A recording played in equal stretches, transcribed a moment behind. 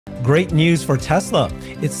Great news for Tesla.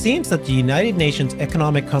 It seems that the United Nations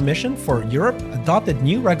Economic Commission for Europe adopted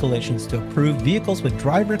new regulations to approve vehicles with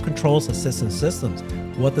driver controls assistance systems.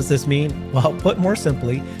 What does this mean? Well, put more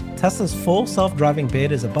simply, Tesla's full self-driving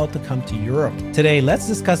beta is about to come to Europe. Today, let's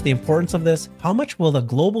discuss the importance of this. How much will the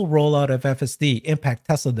global rollout of FSD impact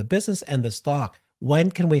Tesla, the business, and the stock?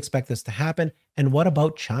 When can we expect this to happen? And what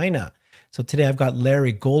about China? So today I've got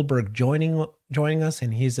Larry Goldberg joining us,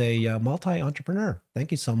 and he's a multi-entrepreneur.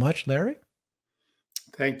 Thank you so much, Larry.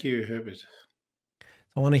 Thank you, Herbert.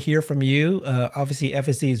 I want to hear from you. Obviously,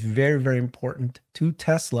 FSD is very, very important to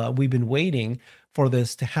Tesla. We've been waiting for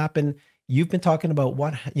this to happen. You've been talking about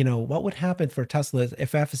what would happen for Tesla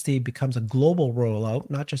if FSD becomes a global rollout,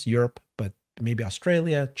 not just Europe, but maybe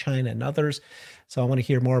Australia, China, and others. So I want to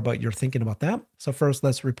hear more about your thinking about that. So first,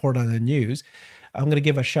 let's report on the news. I'm going to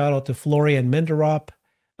give a shout out to Florian Minderop.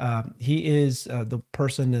 He is the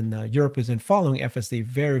person in Europe who's been following FSD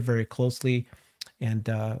very, very closely. And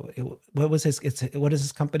what is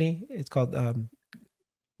his company? It's called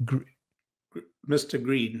Mr.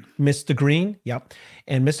 Green. Mr. Green, yep.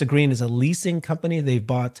 And Mr. Green is a leasing company. They've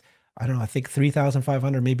bought, I don't know, I think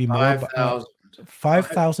 3,500, maybe more.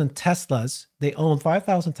 5,000 Teslas. They own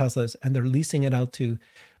 5,000 Teslas, and they're leasing it out to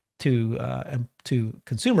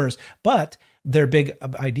consumers. But their big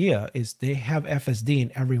idea is they have FSD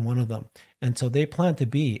in every one of them. And so they plan to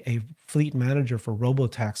be a fleet manager for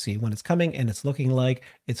robotaxi when it's coming, and it's looking like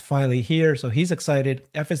it's finally here. So he's excited.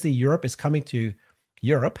 FSD Europe is coming to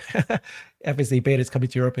Europe. FSD beta is coming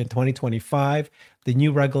to Europe in 2025. The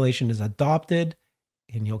new regulation is adopted,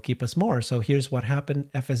 and you'll keep us more. So here's what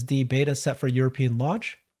happened. FSD beta set for European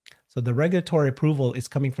launch. So the regulatory approval is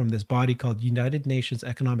coming from this body called United Nations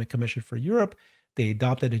Economic Commission for Europe. They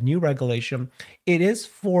adopted a new regulation. It is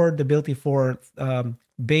for the ability for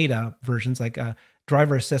beta versions like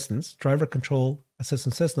driver assistance, driver control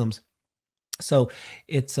assistance systems. So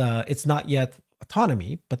it's not yet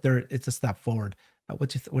autonomy, but it's a step forward. What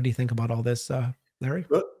do you think about all this, Larry?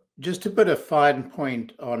 Well, just to put a fine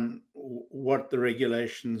point on what the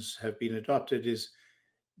regulations have been adopted is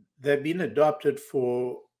they've been adopted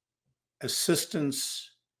for assistance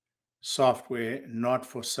software, not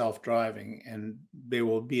for self-driving. And there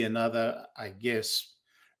will be another, I guess,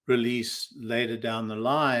 release later down the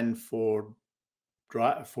line for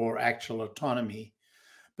actual autonomy.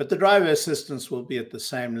 But the driver assistance will be at the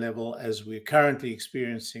same level as we're currently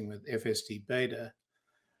experiencing with FSD beta.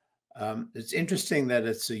 It's interesting that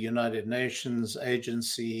it's a United Nations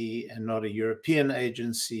agency and not a European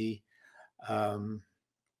agency.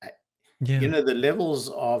 You know, the levels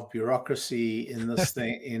of bureaucracy in this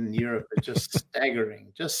thing in Europe are just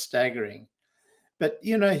staggering. But,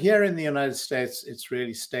 you know, here in the United States, it's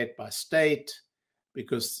really state by state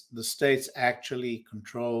because the states actually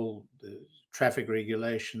control the traffic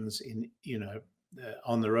regulations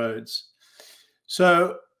on the roads.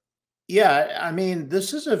 So, yeah, I mean,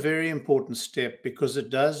 this is a very important step because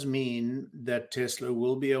it does mean that Tesla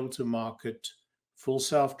will be able to market full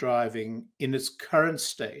self-driving in its current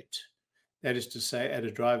state. That is to say, at a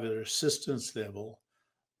driver assistance level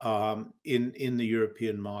in the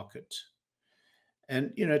European market.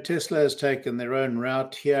 And, you know, Tesla has taken their own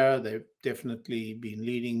route here. They've definitely been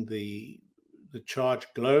leading the charge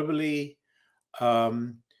globally.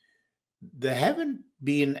 They haven't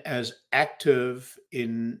been as active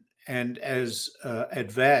and as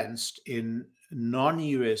advanced in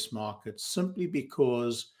non-US markets simply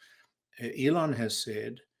because Elon has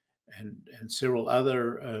said, and several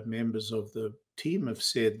other members of the team have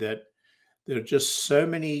said that there are just so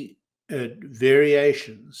many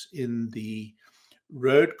variations in the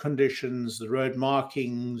road conditions, the road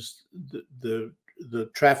markings, the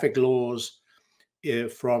traffic laws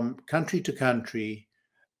from country to country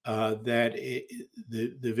that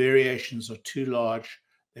the variations are too large.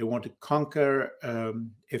 They want to conquer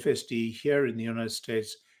FSD here in the United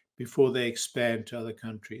States before they expand to other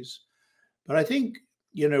countries. But I think,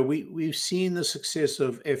 you know, we've seen the success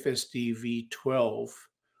of FSD V12,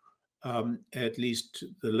 at least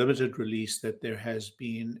the limited release that there has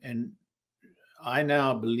been. And I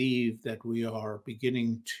now believe that we are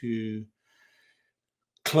beginning to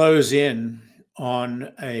close in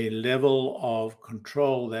on a level of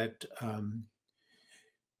control that,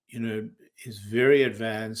 you know, is very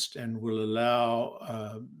advanced and will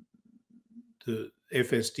allow the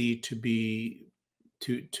FSD to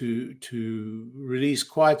release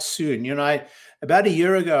quite soon. You know, about a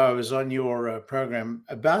year ago, I was on your program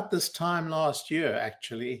about this time last year,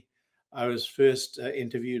 actually. I was first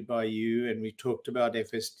interviewed by you and we talked about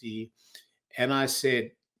FSD and I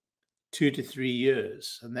said 2 to 3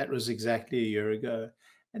 years, and that was exactly a year ago.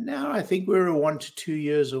 And now I think we're 1 to 2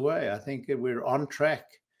 years away. I think that we're on track.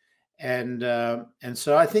 And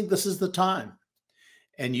so I think this is the time.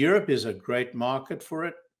 And Europe is a great market for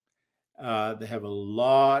it. They have a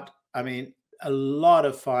lot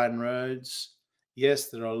of fine roads. Yes,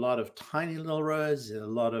 there are a lot of tiny little roads, there are a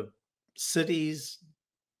lot of cities,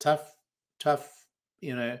 tough,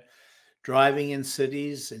 driving in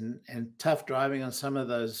cities, and tough driving on some of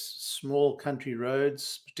those small country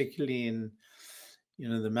roads, particularly in,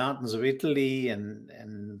 the mountains of Italy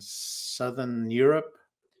and southern Europe.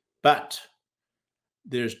 But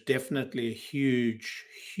there's definitely a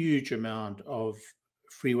huge amount of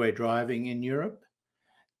freeway driving in Europe,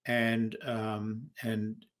 and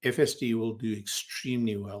FSD will do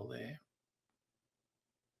extremely well there.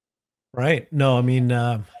 Right. No, I mean,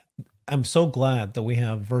 I'm so glad that we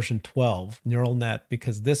have version 12 neural net,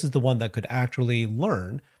 because this is the one that could actually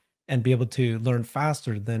learn and be able to learn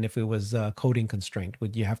faster than if it was coding constraint.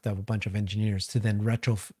 Would you have to have a bunch of engineers to then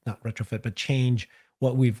not retrofit, but change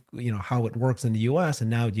what how it works in the US. And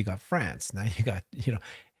now you got France. Now you got,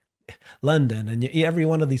 London, and every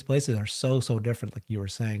one of these places are so different, like you were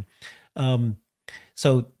saying.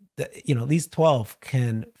 So these 12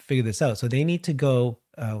 can figure this out. So they need to go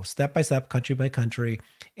step by step, country by country.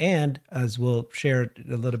 And as we'll share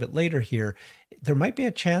a little bit later here, there might be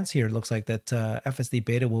a chance here, it looks like, that FSD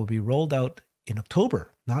beta will be rolled out in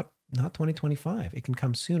October, not 2025. It can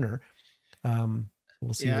come sooner.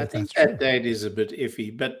 We'll see Yeah, I if think that's true. that date is a bit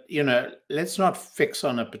iffy, but let's not fix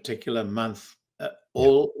on a particular month.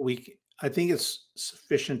 Yeah. I think it's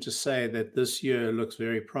sufficient to say that this year looks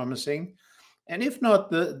very promising, and if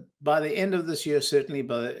not by the end of this year, certainly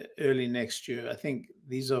by the early next year. I think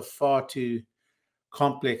these are far too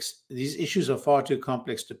complex. These issues are far too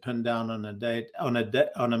complex to pin down on a date, on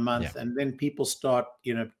a month, Yeah. and then people start,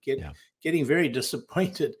 Yeah. getting very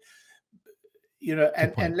disappointed. Good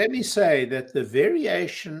point. And let me say that the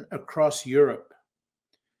variation across Europe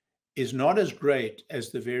is not as great as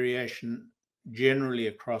the variation generally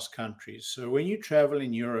across countries. So when you travel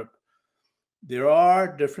in Europe, there are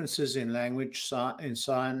differences in language, in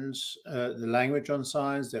signs, the language on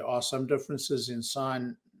signs. There are some differences in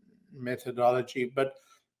sign methodology, but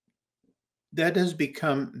that is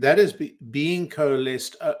being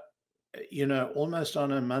coalesced, almost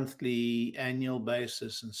on a monthly, annual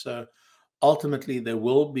basis. And so ultimately there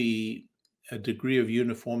will be a degree of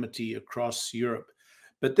uniformity across Europe.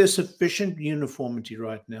 But there's sufficient uniformity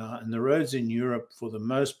right now, and the roads in Europe, for the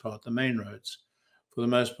most part, the main roads, for the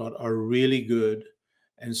most part, are really good.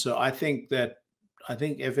 And so I think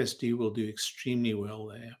FSD will do extremely well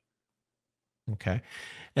there. Okay.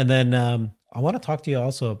 And then I want to talk to you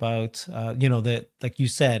also about, that, like you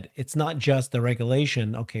said, it's not just the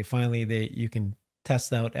regulation. Okay, finally, you can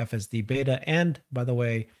test out FSD beta, and by the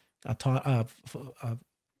way, what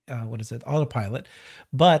is it, autopilot,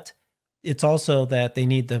 but it's also that they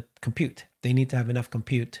need the compute. They need to have enough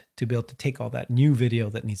compute to be able to take all that new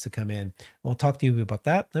video that needs to come in. We'll talk to you about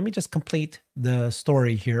that. Let me just complete the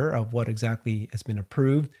story here of what exactly has been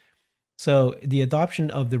approved. So the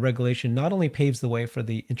adoption of the regulation not only paves the way for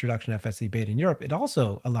the introduction of FSD beta in Europe, it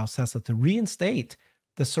also allows Tesla to reinstate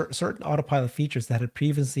the certain autopilot features that had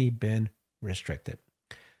previously been restricted.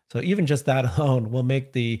 So even just that alone will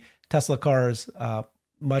make the Tesla cars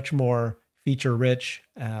much more feature rich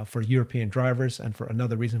for European drivers, and for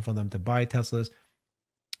another reason for them to buy Teslas.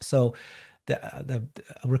 So the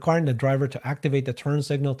requiring the driver to activate the turn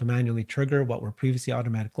signal to manually trigger what were previously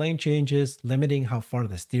automatic lane changes, limiting how far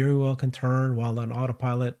the steering wheel can turn while on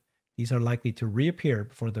autopilot. These are likely to reappear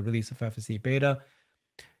before the release of FSD beta.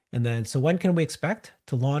 And then, so when can we expect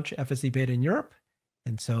to launch FSD beta in Europe?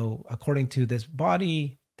 And so, according to this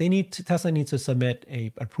body, Tesla needs to submit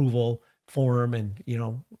a approval form and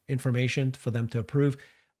information for them to approve.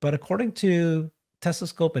 But according to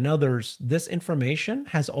Teslascope and others, this information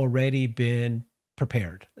has already been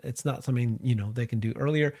prepared. It's not something they can do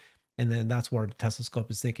earlier. And then that's where Teslascope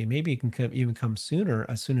is thinking maybe it can even come sooner,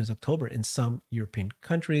 as soon as October in some European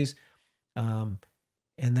countries. And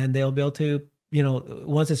then they'll be able to,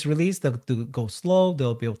 once it's released, they'll go slow.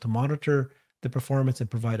 They'll be able to monitor the performance and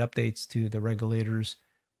provide updates to the regulators.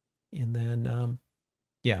 And then,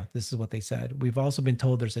 yeah, this is what they said. We've also been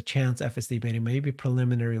told there's a chance FSD beta may be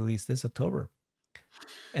preliminary release this October.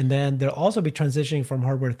 And then they'll also be transitioning from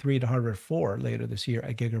hardware 3 to hardware 4 later this year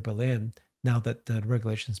at Giga Berlin, now that the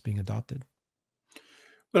regulation is being adopted.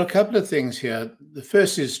 Well, a couple of things here. The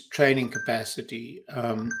first is training capacity.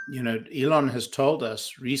 Elon has told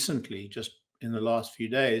us recently, just in the last few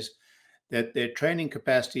days, that their training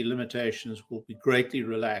capacity limitations will be greatly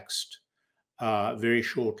relaxed very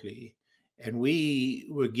shortly. And we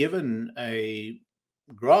were given a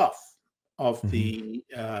graph of Hmm. the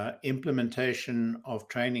implementation of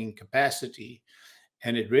training capacity,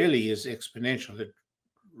 and it really is exponential. It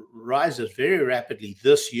rises very rapidly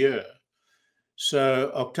this year.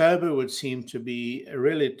 So October would seem to be a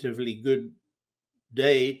relatively good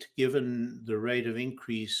date given the rate of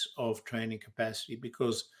increase of training capacity,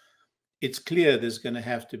 because it's clear there's going to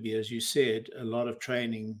have to be, as you said, a lot of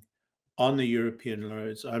training on the European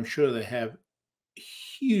roads. I'm sure they have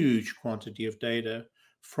huge quantity of data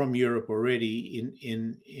from Europe already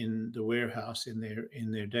in the warehouse, in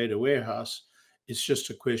their data warehouse. It's just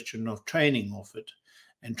a question of training off it.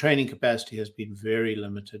 And training capacity has been very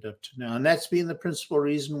limited up to now. And that's been the principal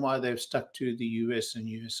reason why they've stuck to the US and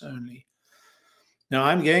US only. Now,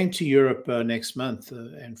 I'm going to Europe next month.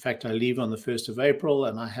 In fact, I leave on the 1st of April,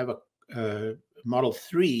 and I have a Model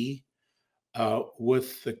 3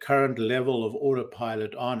 with the current level of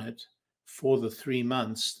autopilot on it for the 3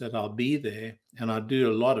 months that I'll be there. And I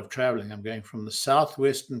do a lot of traveling. I'm going from the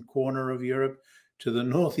southwestern corner of Europe to the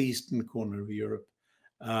northeastern corner of Europe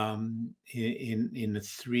in a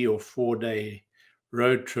 3 or 4 day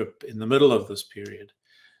road trip in the middle of this period.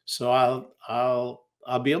 So I'll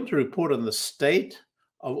be able to report on the state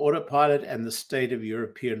of autopilot and the state of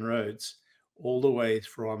European roads, all the way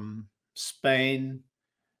from Spain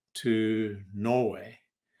to Norway.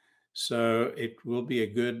 So it will be a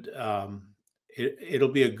good it'll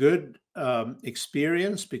be a good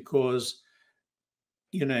experience, because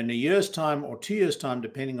in a year's time or 2 years' time,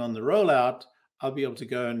 depending on the rollout, I'll be able to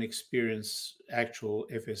go and experience actual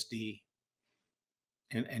FSD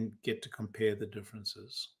and get to compare the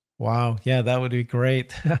differences. Wow. Yeah, that would be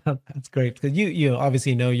great. That's great because you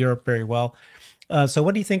obviously know Europe very well. So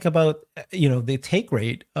what do you think about the take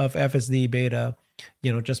rate of FSD beta?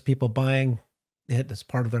 Just people buying it as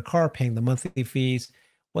part of their car, paying the monthly fees.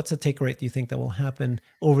 What's the take rate do you think that will happen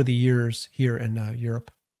over the years here in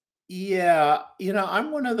Europe? Yeah,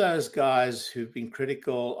 I'm one of those guys who've been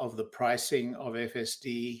critical of the pricing of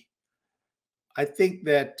FSD. I think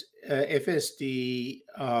that FSD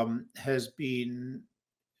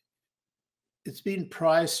it's been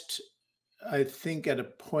priced, I think, at a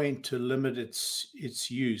point to limit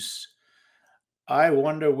its use. I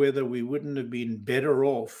wonder whether we wouldn't have been better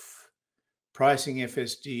off pricing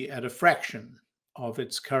FSD at a fraction of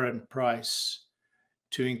its current price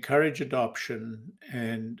to encourage adoption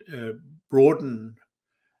and broaden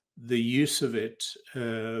the use of it,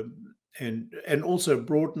 and also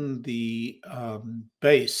broaden the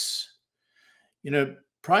base.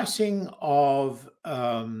 Pricing of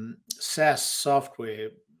SaaS software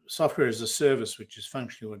as a service, which is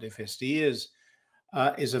functionally what FSD is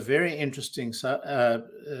a very interesting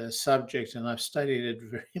subject, and I've studied it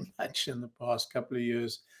very much in the past couple of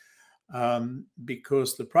years,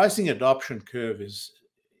 because the pricing adoption curve is,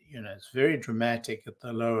 it's very dramatic at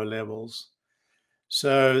the lower levels.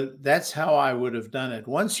 So that's how I would have done it.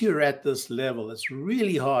 Once you're at this level, it's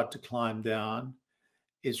really hard to climb down.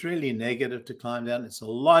 It's really negative to climb down. It's a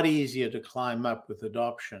lot easier to climb up with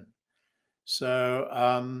adoption. So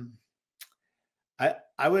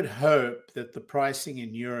I would hope that the pricing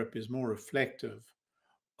in Europe is more reflective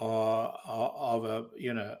of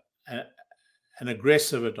an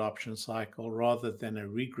aggressive adoption cycle rather than a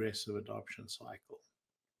regressive adoption cycle.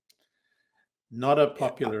 Not a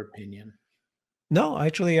popular opinion. No,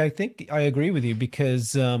 actually, I think I agree with you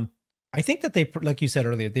because I think that like you said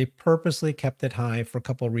earlier, they purposely kept it high for a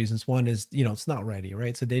couple of reasons. One is, it's not ready,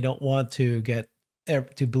 right? So they don't want to get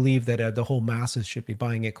to believe that the whole masses should be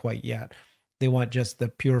buying it quite yet. They want just the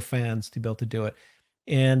pure fans to be able to do it.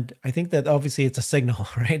 And I think that obviously it's a signal,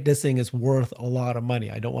 right? This thing is worth a lot of money.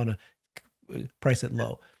 I don't want to price it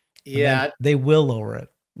low. And then Yeah, they will lower it.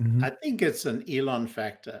 I think it's an Elon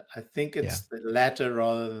factor. I think Yeah. it's the latter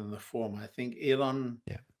rather than the former. I think Elon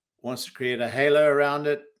Yeah. wants to create a halo around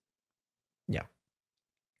it, Yeah.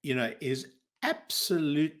 is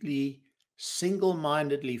absolutely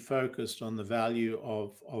single-mindedly focused on the value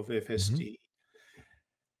of Mhm. FSD.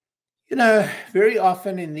 Very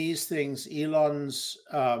often in these things, Elon's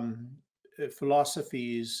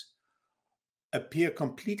philosophies appear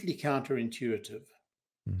completely counterintuitive.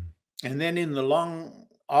 Mhm. And then in the long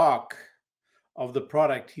arc of the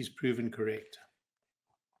product, he's proven correct.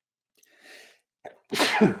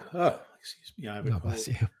 Oh, excuse me, I have a God cold. bless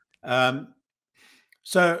you.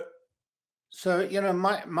 So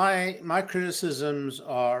my criticisms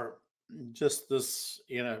are just this,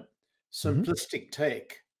 Mhm. simplistic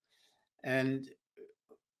take, and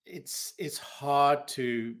it's hard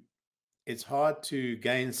to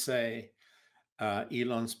gainsay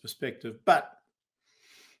Elon's perspective. But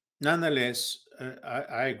Nonetheless,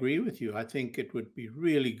 I agree with you. I think it would be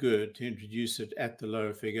really good to introduce it at the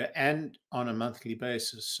lower figure and on a monthly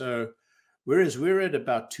basis. So, whereas we're at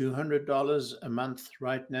about $200 a month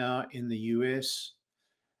right now in the US,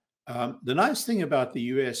 the nice thing about the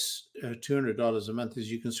US $200 a month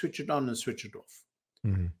is you can switch it on and switch it off.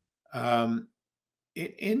 Hmm. Um,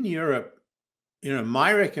 in Europe,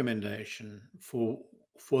 my recommendation for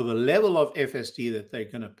the level of FSD that they're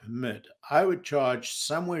going to permit, I would charge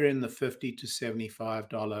somewhere in the $50 to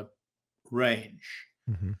 $75 range,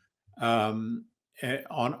 Hmm. um,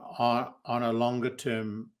 on a longer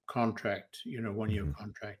term contract, 1 year Hmm.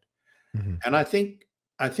 contract. Hmm. And I think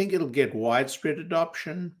it'll get widespread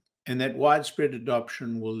adoption, and that widespread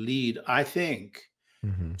adoption will lead, I think,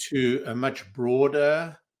 Hmm. to a much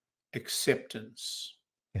broader acceptance.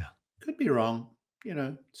 Yeah. Could be wrong.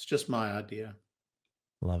 It's just my idea.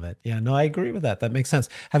 Love it. Yeah, no, I agree with that. That makes sense.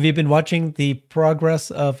 Have you been watching the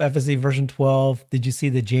progress of FSD version 12? Did you see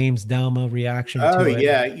the James Dalma reaction Oh to it?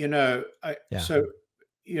 yeah, Yeah. you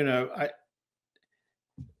know, I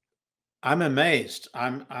I'm amazed.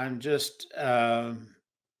 I'm just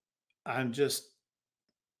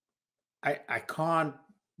I can't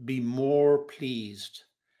be more pleased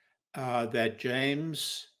that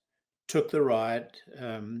James took the ride,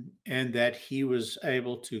 and that he was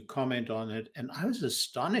able to comment on it. And I was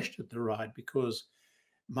astonished at the ride because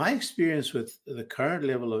my experience with the current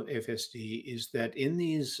level of FSD is that in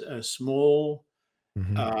these small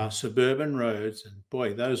Hmm. suburban roads, and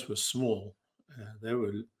boy, those were small. They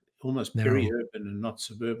were almost Narrow. peri-urban and not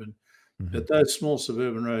suburban. Hmm. But those small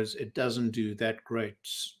suburban roads, it doesn't do that great.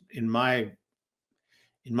 In my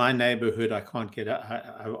neighborhood, I can't get out.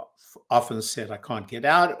 I've often said I can't get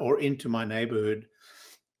out or into my neighborhood.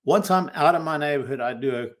 Once I'm out of my neighborhood, I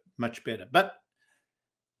do much better. But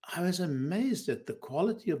I was amazed at the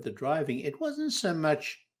quality of the driving. It wasn't so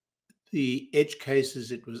much the edge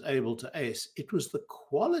cases it was able to ace, it was the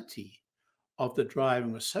quality of the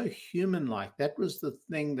driving was so human-like. That was the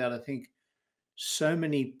thing that I think so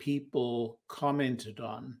many people commented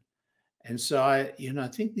on. And so I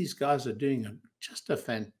think these guys are doing just a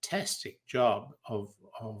fantastic job of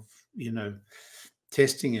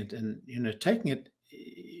testing it and taking it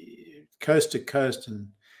coast to coast and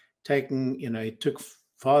taking it took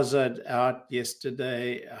Farzad out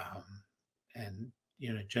yesterday, and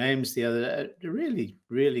James the other day. A really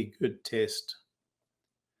really good test.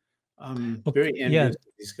 I'm Okay. very Yeah. envious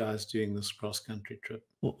of these guys doing this cross country trip.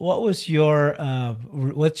 What was your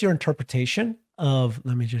what's your interpretation of,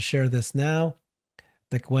 let me just share this now.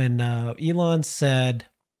 Like when Elon said,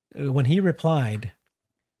 when he replied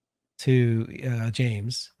to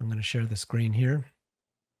James, I'm going to share the screen here.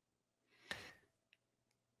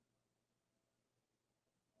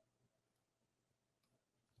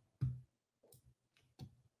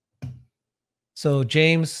 So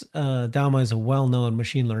James Dalma is a well-known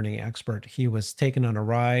machine learning expert. He was taken on a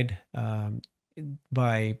ride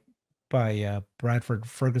by Bradford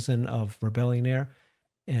Ferguson of Rebellionaire,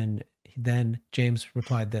 and then James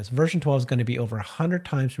replied this: version 12 is going to be over 100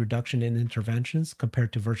 times reduction in interventions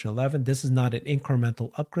compared to version 11. This is not an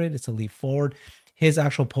incremental upgrade; it's a leap forward. His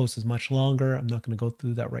actual post is much longer. I'm not going to go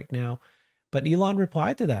through that right now. But Elon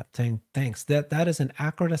replied to that saying, thanks, that is an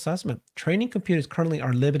accurate assessment. Training computers currently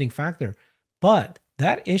are limiting factor, but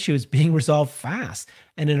that issue is being resolved fast.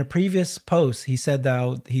 And in a previous post, he said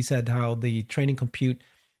how the training compute,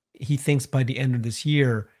 he thinks by the end of this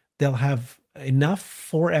year, they'll have enough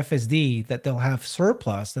for FSD that they'll have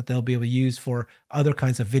surplus that they'll be able to use for other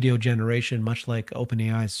kinds of video generation, much like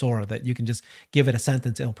OpenAI's Sora, that you can just give it a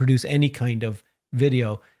sentence, it'll produce any kind of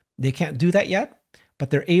video. They can't do that yet, but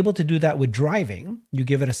they're able to do that with driving. You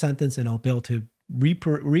give it a sentence and it'll be able to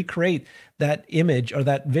recreate that image or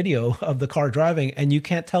that video of the car driving, and you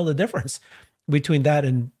can't tell the difference between that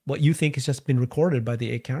and what you think has just been recorded by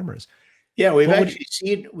the 8 cameras. Yeah, we've What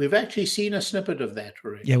would actually seen a snippet of that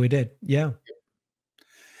already. Yeah, we did. Yeah.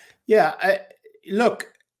 Yeah,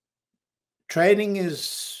 look, training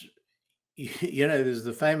is, there's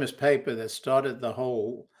the famous paper that started the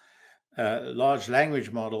whole large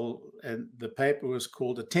language model, and the paper was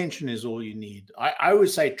called "Attention is All You Need." I would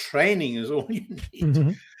say training is all you need.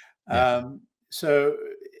 Mhm. Yeah. So,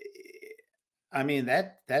 I mean,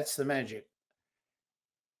 that's the magic.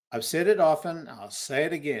 I've said it often, I'll say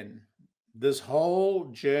it again. This whole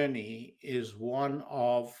journey is one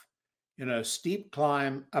of, steep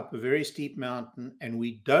climb up a very steep mountain, and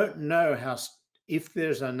we don't know if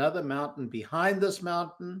there's another mountain behind this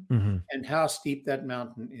mountain Mhm. and how steep that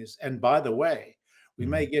mountain is. And by the way, we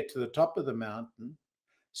may Mhm. get to the top of the mountain,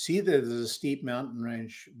 see that there's a steep mountain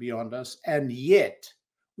range beyond us, and yet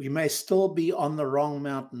we may still be on the wrong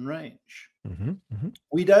mountain range. Mm-hmm.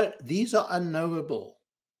 Mm-hmm. These are unknowable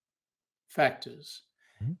factors.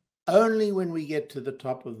 Mm-hmm. Only when we get to the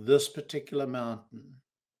top of this particular mountain,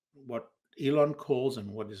 what Elon calls and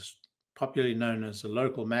what is popularly known as the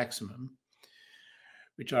local maximum,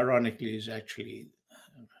 which ironically is actually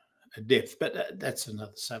a depth, but that's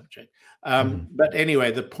another subject. Mm-hmm. But anyway,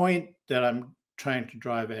 the point that I'm trying to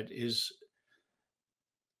drive at is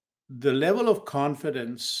the level of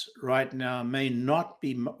confidence right now may not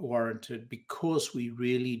be warranted because we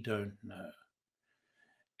really don't know.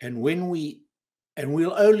 And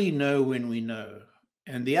we'll only know when we know.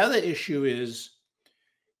 And the other issue is,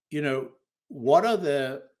 what are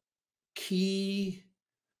the key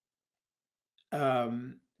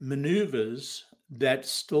maneuvers that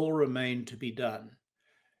still remain to be done?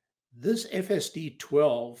 This FSD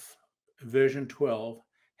 12, version 12,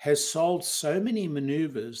 has solved so many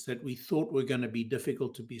maneuvers that we thought were going to be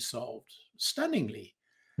difficult to be solved. Stunningly,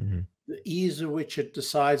 the ease of which it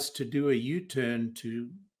decides to do a U-turn to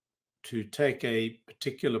take a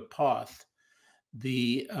particular path,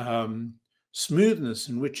 the smoothness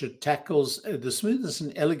in which it tackles, the smoothness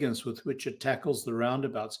and elegance with which it tackles the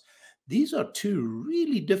roundabouts. These are two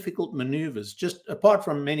really difficult maneuvers, just apart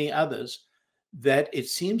from many others, that it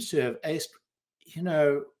seems to have aced,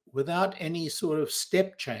 without any sort of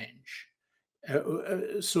step change,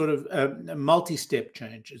 sort of a multi-step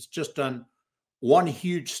change. It's just done one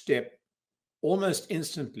huge step almost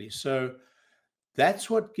instantly. So that's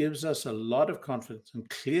what gives us a lot of confidence. And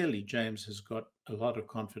clearly, James has got a lot of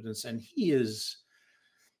confidence. And he is,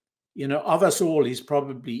 of us all, he's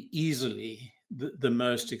probably easily the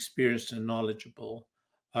most experienced and knowledgeable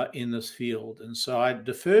in this field. And so I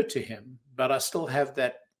defer to him, but I still have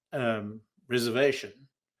that reservation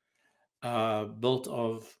built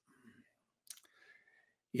of,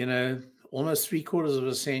 almost 3/4 of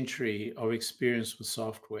a century of experience with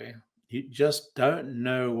software. You just don't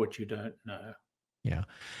know what you don't know. Yeah,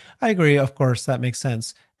 I agree. Of course, that makes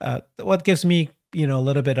sense. What gives me, a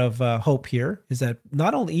little bit of hope here is that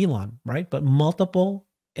not only Elon, right, but multiple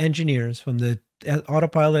engineers from the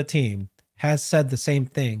autopilot team has said the same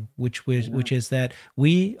thing, which is that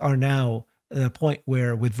we are now at a point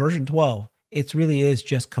where with version 12, it really is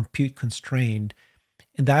just compute constrained,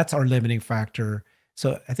 and that's our limiting factor.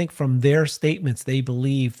 So I think from their statements, they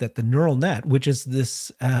believe that the neural net, which is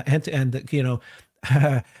this end-to-end,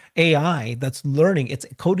 AI that's learning, it's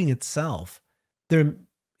coding itself.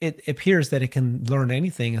 It appears that it can learn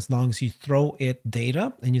anything as long as you throw it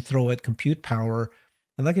data and you throw it compute power.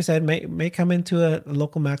 And like I said, may come into a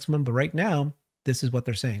local maximum, but right now, this is what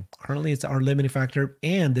they're saying. Currently, it's our limiting factor,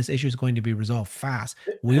 and this issue is going to be resolved fast.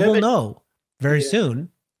 We will know very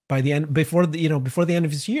soon by the end, before the end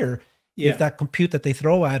of this year, if that compute that they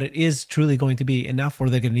throw at it is truly going to be enough, or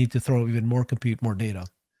they're going to need to throw even more compute, more data.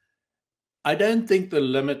 I don't think the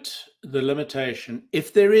limitation,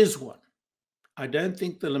 if there is one, I don't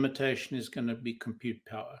think the limitation is going to be compute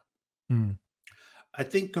power. I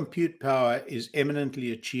think compute power is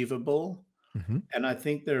eminently achievable, and I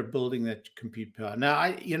think they're building that compute power. Now,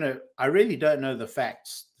 I really don't know the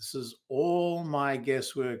facts. This is all my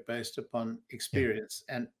guesswork based upon experience,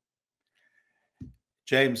 and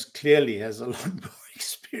James clearly has a lot more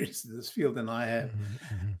experience in this field than I have.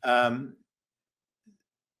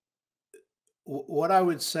 What I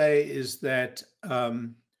would say is that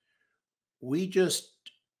we just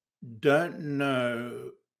don't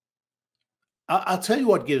know. I'll tell you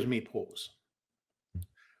what gives me pause.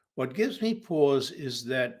 What gives me pause is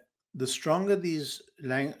that the stronger these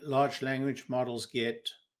large language models get,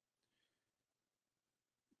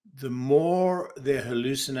 the more their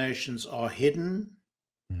hallucinations are hidden,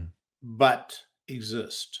 but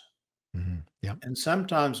exist. And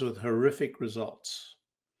sometimes with horrific results.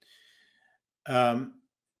 And,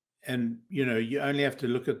 you only have to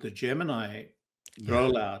look at the Gemini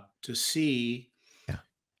rollout to see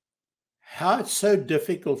how it's so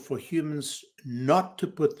difficult for humans not to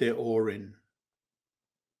put their oar in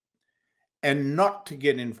and not to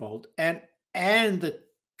get involved, and the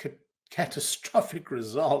catastrophic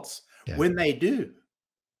results when they do.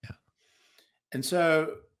 And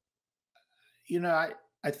so,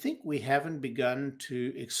 I think we haven't begun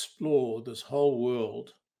to explore this whole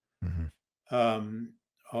world,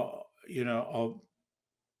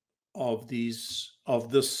 of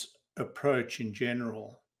this approach in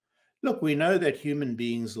general. Look, we know that human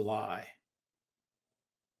beings lie.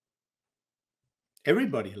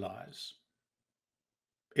 Everybody lies.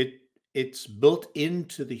 It's built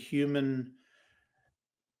into the human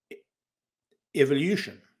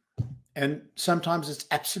evolution, and sometimes it's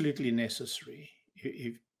absolutely necessary.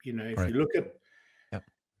 If you look at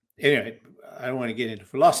anyway, I don't want to get into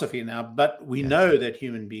philosophy now, but we know that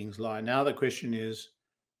human beings lie. Now the question is,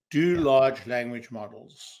 do large language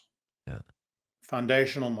models,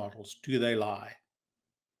 foundational models, do they lie?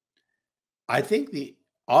 I think the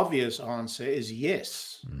obvious answer is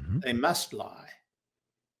yes, they must lie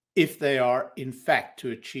if they are in fact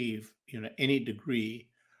to achieve, any degree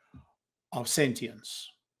of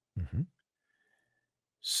sentience.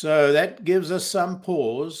 So that gives us some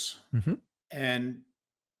pause, and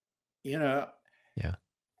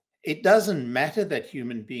it doesn't matter that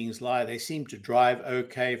human beings lie. They seem to drive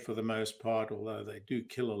okay for the most part, although they do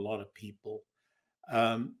kill a lot of people.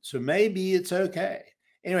 So maybe it's okay.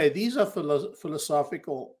 Anyway, these are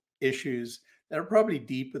philosophical issues that are probably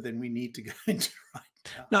deeper than we need to go into right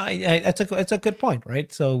now. No, it's a good point,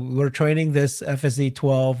 right? So we're training this FSD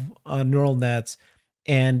 12 neural nets,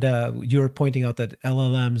 and you're pointing out that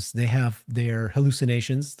LLMs, they have their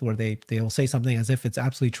hallucinations where they'll say something as if it's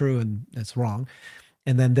absolutely true and it's wrong.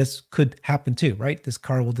 And then this could happen too, right? This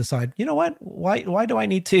car will decide, you know what? Why do I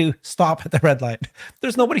need to stop at the red light?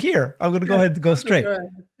 There's nobody here. I'm going to go ahead and go straight.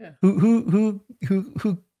 Who,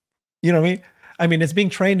 you know what I mean? I mean, it's being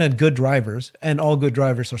trained on good drivers, and all good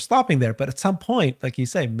drivers are stopping there. But at some point, like you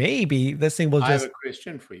say, maybe this thing will just... I have a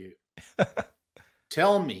question for you.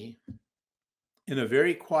 Tell me, in a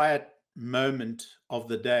very quiet moment of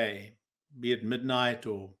the day, be it midnight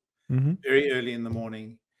or very early in the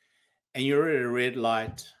morning, and you're at a red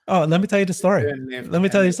light. Oh, let me tell you the story. Let me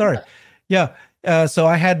tell you the story. Yeah. So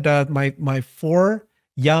I had my 4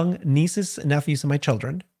 young nieces and nephews and my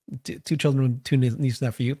children, 2 children, 2 nieces and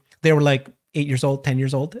nephew. They were like 8 years old, 10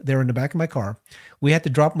 years old. They were in the back of my car. We had to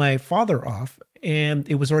drop my father off, and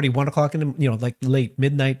it was already 1 o'clock in the, like late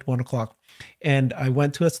midnight, 1 o'clock. And I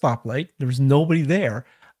went to a stoplight. There was nobody there.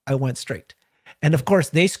 I went straight. And of course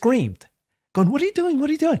they screamed, going, "What are you doing? What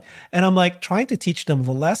are you doing?" And I'm like trying to teach them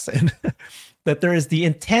the lesson that there is the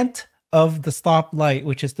intent of the stoplight,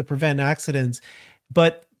 which is to prevent accidents,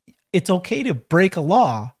 but it's okay to break a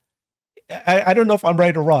law. I don't know if I'm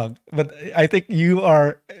right or wrong, but I think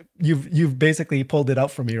you've basically pulled it out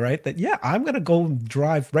for me, right? That, yeah, I'm going to go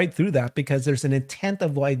drive right through that because there's an intent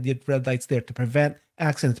of why the red light's there to prevent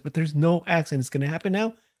accidents, but there's no accidents going to happen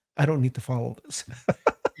now. I don't need to follow this.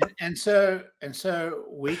 and so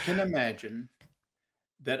we can imagine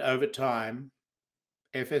that over time,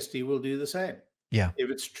 FSD will do the same. Yeah. If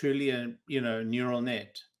it's truly a neural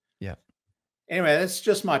net. Yeah. Anyway, that's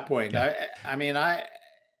just my point. Yeah. I mean, I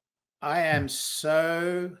am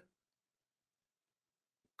so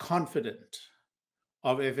confident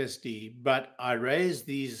of FSD, but I raise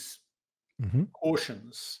these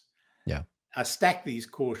cautions. Yeah. I stack these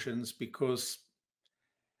cautions because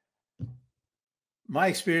my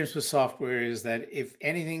experience with software is that if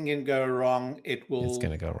anything can go wrong, it's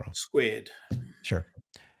going to go wrong squared. Sure.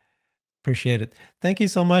 Appreciate it. Thank you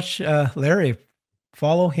so much, Larry.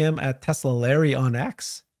 Follow him at Tesla Larry on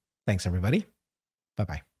X. Thanks, everybody.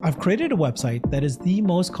 Bye-bye. I've created a website that is the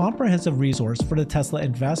most comprehensive resource for the Tesla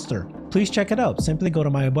investor. Please check it out. Simply go to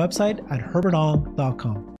my website at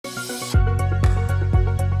herbertong.com.